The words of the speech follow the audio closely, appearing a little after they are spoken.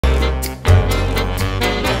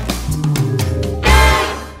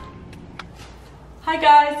Hi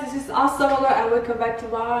guys, this is Asamala and welcome back to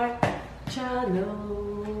my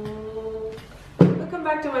channel. Welcome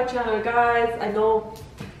back to my channel guys. I know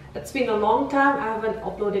it's been a long time. I haven't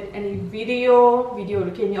uploaded any video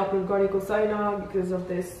can you upload gareko chaina because of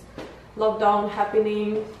this lockdown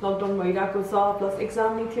happening. Lockdown bhairako cha plus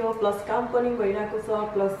exam ni थियो plus काम पनि भइराको छ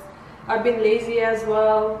plus I've been lazy as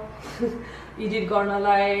well edit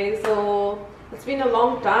गर्नलाई. So it's been a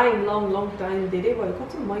long time धेरै भयो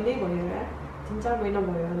कति महिनै भयो यार 3-4 महिना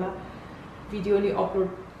भयो होला भिडियो नि अपलोड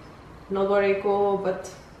नगरेको. But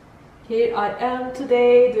here I am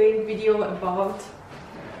today doing video about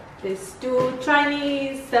this two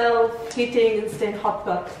Chinese self-heating instant hot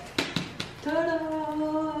pot. Ta-da!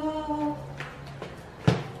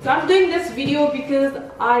 So I'm doing this video because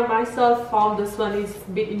I myself found this one is a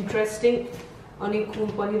bit interesting and cool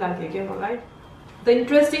pani lagyo ke malai. The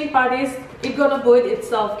interesting part is it gonna boil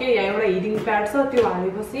itself ke yaha euta heating pad cha tyo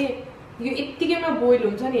haleपछि yo यतिकैमा boil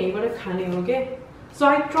हुन्छ नि यहीबाट खाने हो के. So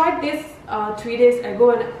I tried this 3 days ago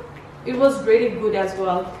and it was really good as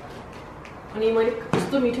well. अनि मैले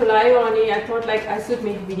कस्तो मिठो लाग्यो अनि I thought like I should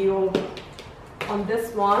make video on this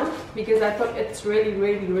one because I thought it's really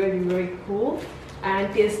cool and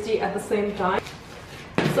tasty at the same time.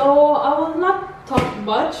 So I will not talk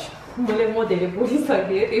much. मैले म धेरै बोलिसके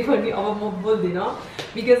त्यही पनि अब म बोल्दिन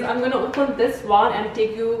because I'm going to open this one and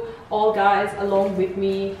take you all guys along with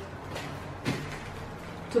me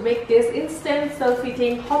to make this instant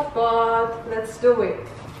self-heating hot pot. Let's do it.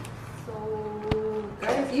 So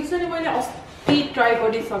guys, usually मैले अस्ति try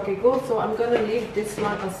गरिसकेको so I'm going to leave this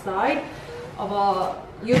one aside. अब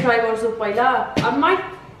यो try गर्छु पहिला. I might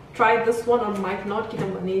try this one or might not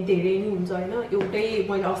किनभने धेरै नि हुन्छ हैन एउटै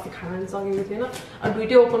मैले अस्ति खान सकेको थिएन अनि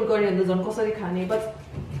दुईटै ओपन गरे भने त झन् कसरी खाने. But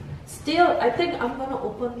still I think I'm going to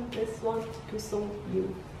open this one to show you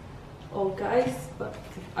all guys, but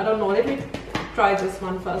I don't know, let me try this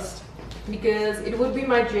one first because it would be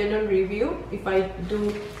my genuine review if I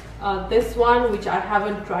do this one which I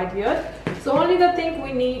haven't tried yet. So only the thing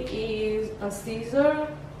we need is a scissor,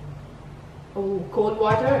 cold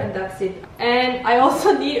water, and that's it. And I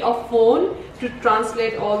also need a phone to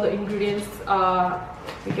translate all the ingredients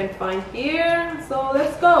we can find here. So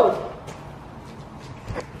let's go.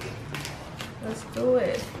 Let's do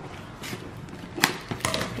it.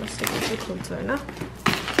 Let's take a quick turn.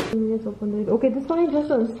 Okay, this one is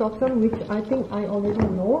just an instruction which I think I already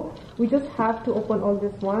know. We just have to open all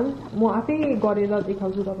this one. म आफै गरेर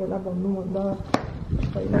देखाउँछु तपाईलाई भन्नु भन्दा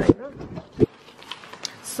पहिला हैन.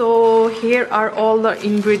 So here are all the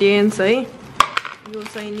ingredients. You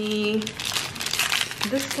need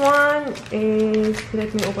this one is,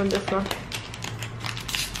 let me open this one.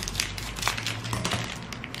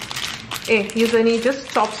 You need just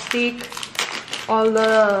chopstick, all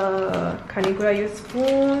the kanigura use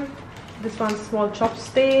spoon, this one small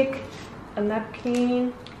chopstick, a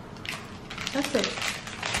napkin. That's it.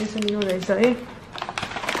 This one you guys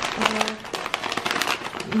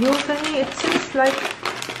it seems like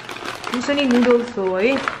usually noodles so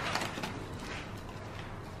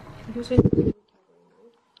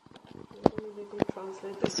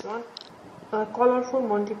translate this one. Colorful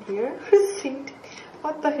multiplier.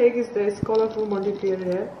 What the heck is this colorful multiplier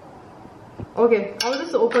here? Okay, I'll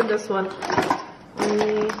just open this one.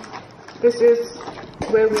 This is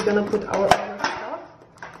where we're gonna put our other stuff.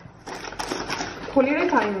 खोलेरै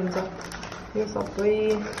खाइ हुन्छ यो सबै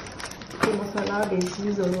मसला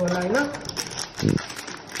भेजिजहरु होला हैन.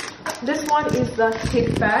 This one is the heat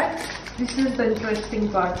pad. This is the interesting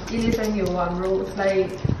part. It is a new one, bro. It's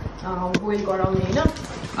like boil garaउने Hahn.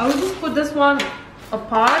 I will just put this one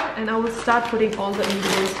apart and I will start putting all the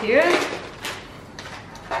ingredients here.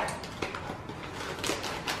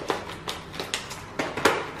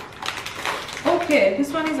 Okay,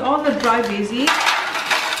 this one is all the dry veggies.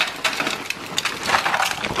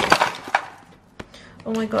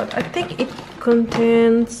 Oh my god, I think it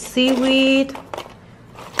contains seaweed.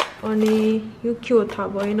 Only you cute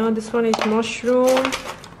this one is mushroom.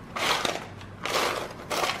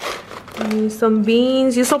 Some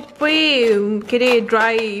beans. You sabi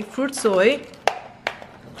dry fruits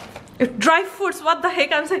dry fruits, what the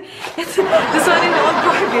heck I'm saying. This one is all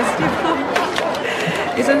dry vegetable.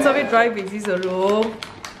 This one's all dry veggies.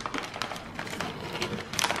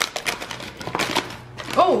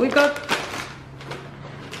 Oh, we got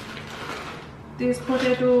this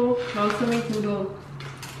potato balsamic noodle.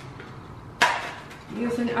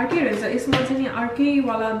 Yes, and arke raisa. Isma chani arke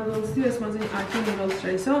wala noodles थियो. Isma chani arke noodles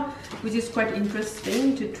raisa, which is quite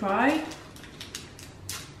interesting to try.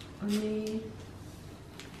 अनि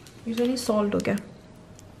usually salt हो क्या?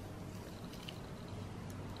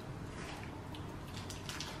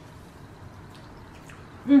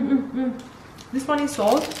 This one is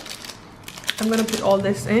salt. I'm gonna put all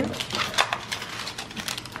this in.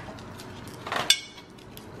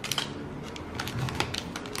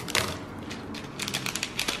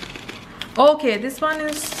 Okay, this one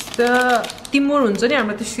is the timur huncha ni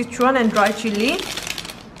hamro, the Sichuan and dry chili.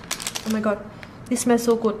 Oh my god, this smells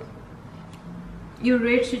so good. You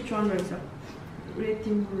red Sichuan raisa, red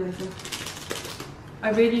timur raisa.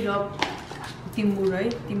 I really love timur,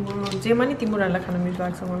 right? Timur, je mani timur hala khana mijo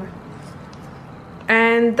lagcha malai.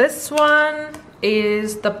 And this one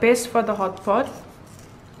is the best for the hot pot.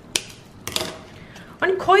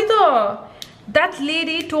 And khoi ta, that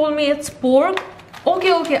lady told me it's pork.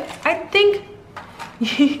 Okay, I think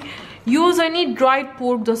use any dried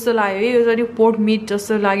pork jasto lagyo, use any pork meat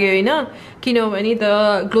jasto lagyo हैन, किनभने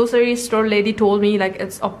the grocery store lady told me like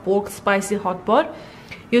it's a pork spicy hot pot.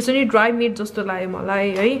 Use any dry meat jasto लाग्यो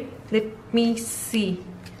मलाई है. Let me see.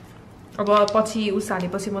 अब पछि उस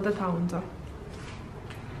हालेपछि मात्र थाहा हुन्छ.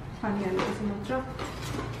 पानी हालेपछि मात्र.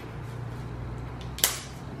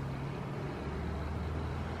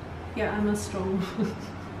 Yeah, I'm a strong.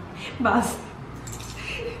 Bas.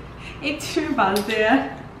 Actually, balde yaar.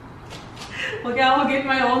 Okay, I'll get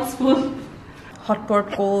my own spoon. Hot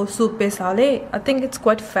pot ko soup pe sale. I think it's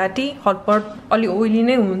quite fatty. Hot pot ali oily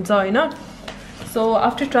नै हुन्छ हैन. So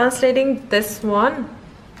after translating this one,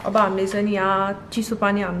 अब हामीले चाहिँ नि यहाँ चिसो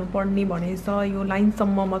पानी हाल्नु पर्ने भनेछ. यो लाइन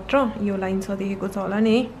सम्म मात्र, यो लाइन छ देखेको छ होला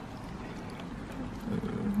नि.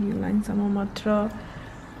 यो लाइन सम्म मात्र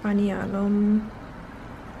पानी हालौं.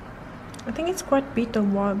 I think it's quite bit of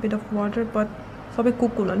water, but सबै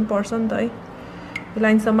कुक हुन नि पर्छ नि त है. यो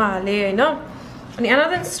लाइन सम्म हाले हैन. And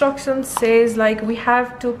another instruction says like we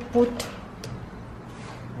have to put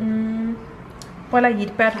पहिला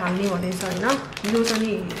heat pad हाल्ने भनेछ हैन. यो चाहिँ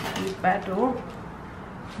नि heat pad हो.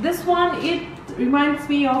 This one, it reminds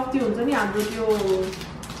me of त्यो हुन्छ नि हाम्रो त्यो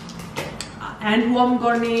hand warm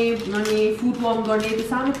गर्ने अनि food warm गर्ने त्यो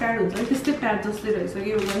सानो प्याड हुन्छ नि त्यस्तै प्याड जस्तै रहेछ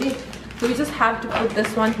के हो भने. So we just have to put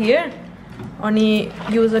this one here. अनि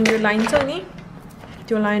यो जुन यो लाइन छ नि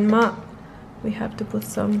त्यो लाइनमा we have to put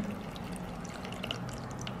some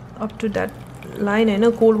up to that line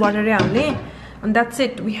Hahn, cold water रे हाल्ने. And that's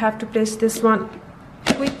it. We have to place this one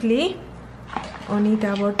quickly. अनि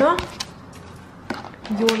त्यहाँबाट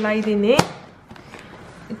यो लगाइदिने.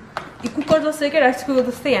 यो cooker जस्तै के राइस कुकर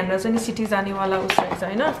जस्तै यहाँनिर चाहिँ सिटी जाने वाला उस रहेछ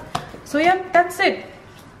हैन. So yeah, that's it.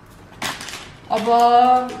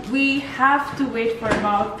 We have to wait for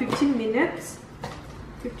about 15 minutes.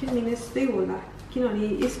 15 minutes stay होला. किनभने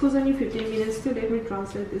यसको चाहिँ 15 minutes थियो. Let me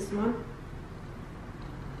translate this one.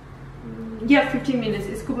 Yeah, 15 minutes.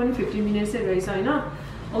 यसको पनि 15 minutes रहेछ हैन.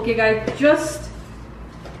 Okay guys, just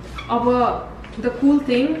the cool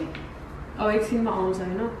thing एकछिनमा आउँछ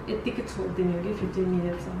हैन. यतिकै छोड्दिने हो कि 15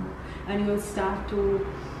 minutes सम्म. And you will start to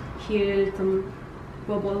hear some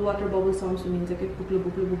water bubble sounds सुनिन्छ कि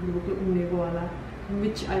बुक्लो उम्लेको वाला,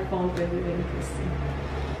 which I found very interesting.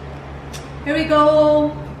 Here we go.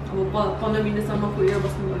 अब 15 minutes सम्म खुलेर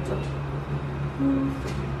बस्नुपर्छ.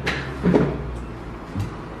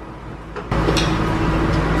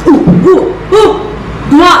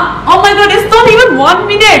 Oh my god, it's not even 1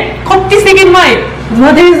 minute. 30 seconds mai.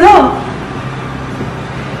 What is that?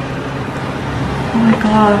 Oh my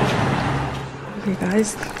god. Okay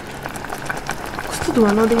guys. कस्तो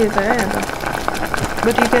धुवा नदेखेछ है यहाँ त.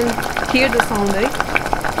 But you can hear the sound, right?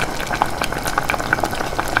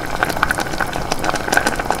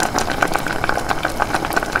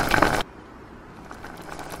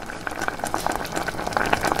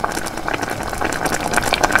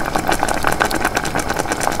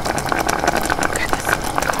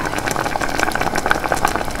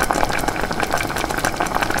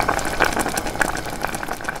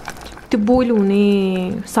 त्यो बोइल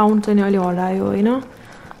हुने साउन्ड चाहिँ अलि हरायो हैन.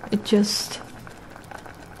 इट जस्ट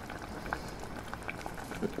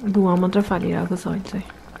धुवा मात्र फालिरहेको छ अहिले चाहिँ.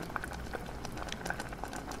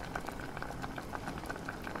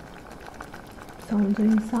 साउन्ड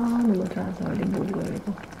चाहिँ सानो मात्र आएको छ अहिले बोइल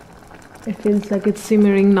गरेको. It फिल्स like it's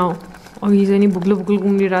simmering now. अघि चाहिँ नि भुक्लो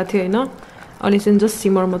उम्लिरहेको थियो हैन. अहिले चाहिँ जस्ट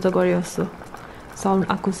सिमर मात्र गरे जस्तो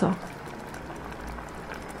साउन्ड आएको छ.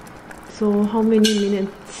 So how many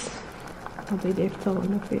minutes अझै लेफ्ट छ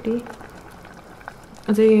भन्दाखेरि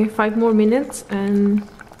अझै 5 more minutes and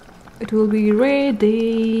it will be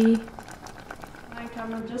ready. My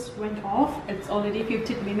camera just went off. It's already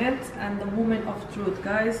 15 minutes and the moment of truth,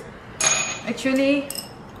 guys. Actually,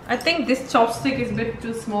 I think this chopstick is a bit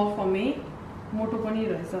too small for me. Moto pani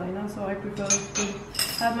rahecha haina, so I prefer to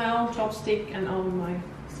have my own chopstick and on my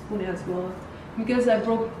spoon as well. Because I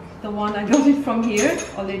broke the one I got it from here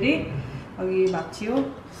already. Okay, back to you.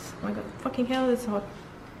 Oh my god, fucking hell, it's hot.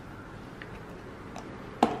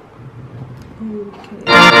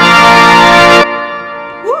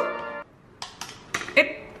 It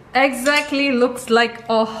exactly looks like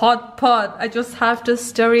a hot pot. I just have to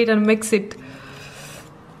stir it and mix it.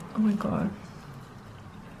 Oh my god.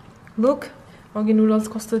 Look, okay, noodles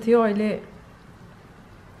cost oil.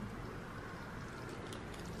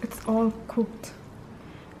 It's all cooked.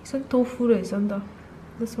 It's on tofu, isn't it?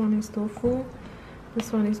 This one is tofu.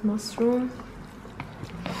 This one is mushroom.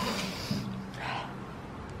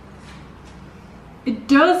 It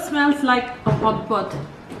does smells like a hot pot.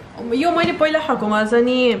 यो मैले पहिला खाकोमा चाहिँ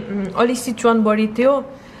नि अलि Sichuan बढी थियो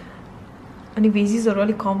अनि भेजिसहरु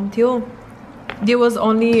अलि कम थियो. There was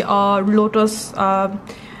only lotus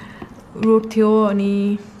root थियो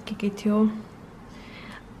अनि के थियो.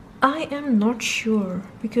 I am not sure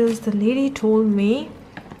because the lady told me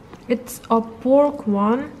it's a pork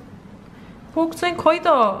one. Pork चाहिँ खोइ त.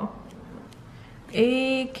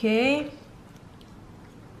 AK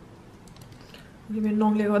मेरो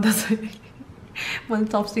नङले गर्दा चाहिँ मैले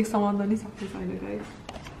चपस्टिक समात्न नि सक्ने छैन गाइस.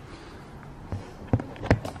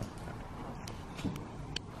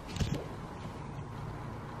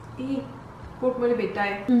 ए pork मैले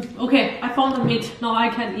भेटाए. Okay, I found the meat. Now I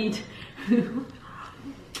can eat.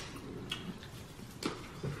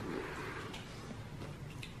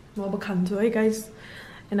 अब खान्छु है guys,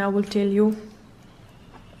 and I will tell you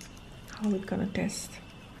how it's gonna taste.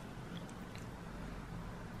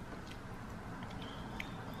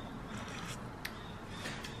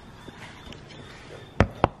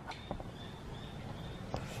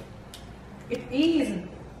 It is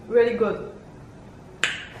really good.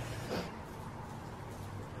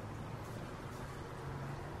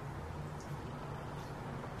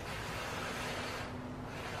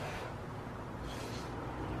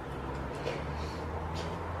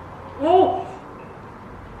 Oh!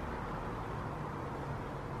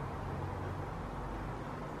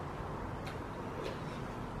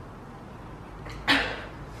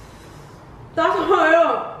 That's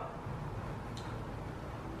higher.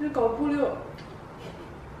 이거 뿌려.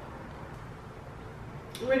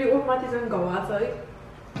 Really old is go outside.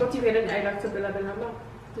 But you had I like to be like a number.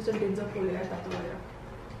 There's a bit of fully at that way.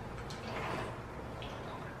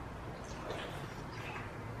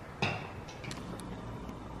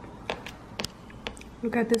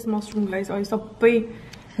 Look at this mushroom, guys. Oh, it's a big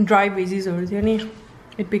dry veggies already.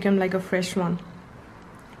 It became like a fresh one.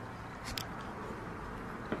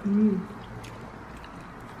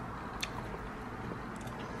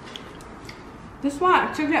 This one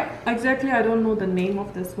actually, exactly, I don't know the name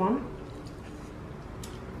of this one.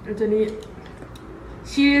 Actually,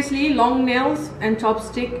 seriously, long nails and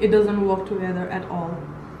chopstick, it doesn't work together at all.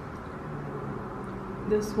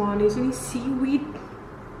 This one is really seaweed.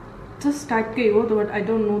 Just type KO, but I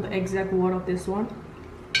don't know the exact word of this one.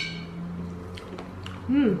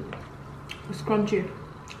 It's crunchy.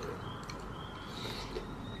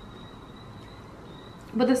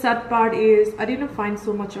 But the sad part is I didn't find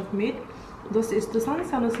so much of meat. This is the sun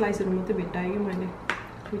slice,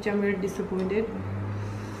 which I'm very disappointed.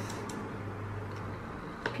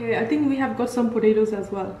 Okay, I think we have got some potatoes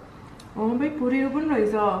as well. Oh my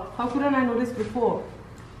potato, how couldn't I notice before?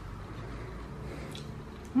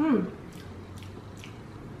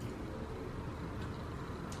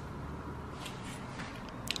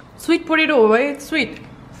 Sweet potato, right? It's sweet.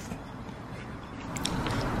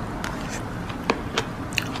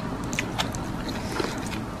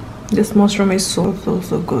 This mushroom is so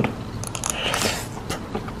good.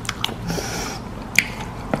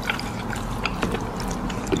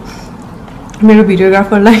 मेरो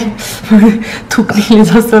भिडियोग्राफरलाई थुक्नेले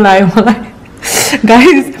जस्तो लाग्यो मलाई.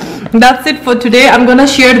 Guys, that's it for today. I'm gonna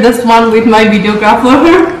share this one with my videographer.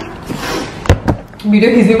 Video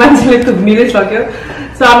खिच्ने मान्छेले थुक्नेले सक्यो.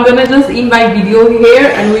 So I'm gonna just end my video here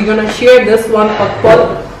and we're gonna share this one hotpot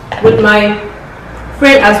with my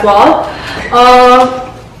friend as well.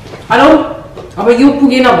 I don't अब यो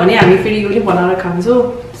पुगेन भने हामी फेरि यो नि बनाएर खान्छौ.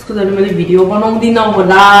 त्यसको लागि मैले भिडियो बनाउँदिन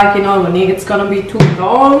होला किनभने it's gonna be too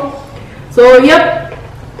long. So yep,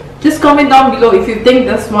 just comment down below if you think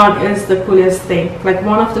this one is the coolest thing, like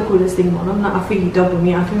one of the coolest thing.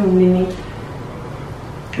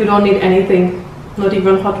 You don't need anything, not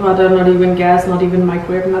even hot water, not even gas, not even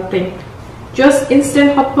microwave, nothing. Just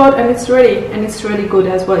instant hot pot and it's ready, and it's really good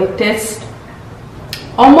as well. It tastes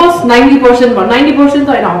almost 90%, but 90%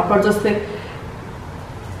 I know, but just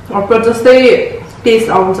the taste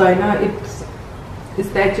outside, it's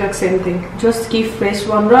the exact same thing. Just keep fresh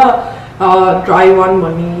one dry one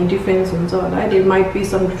money difference and so on. There might be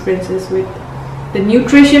some differences with the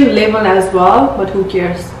nutrition level as well, but who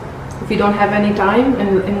cares if you don't have any time.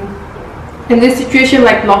 And in this situation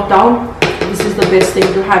like lockdown, this is the best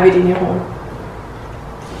thing to have it in your home.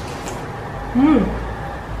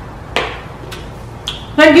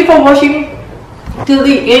 Thank you for watching till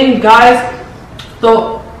the end, guys.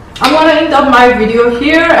 So I'm gonna end up my video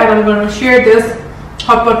here, and I'm gonna share this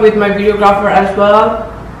hot pot with my videographer as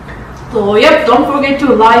well. So yep, don't forget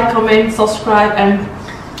to like, comment, subscribe, and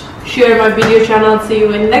share my video channel. See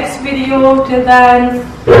you in next video. Till then,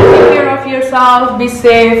 take care of yourself, be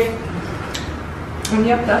safe, and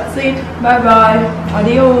yep, that's it. Bye bye,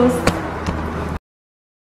 adios.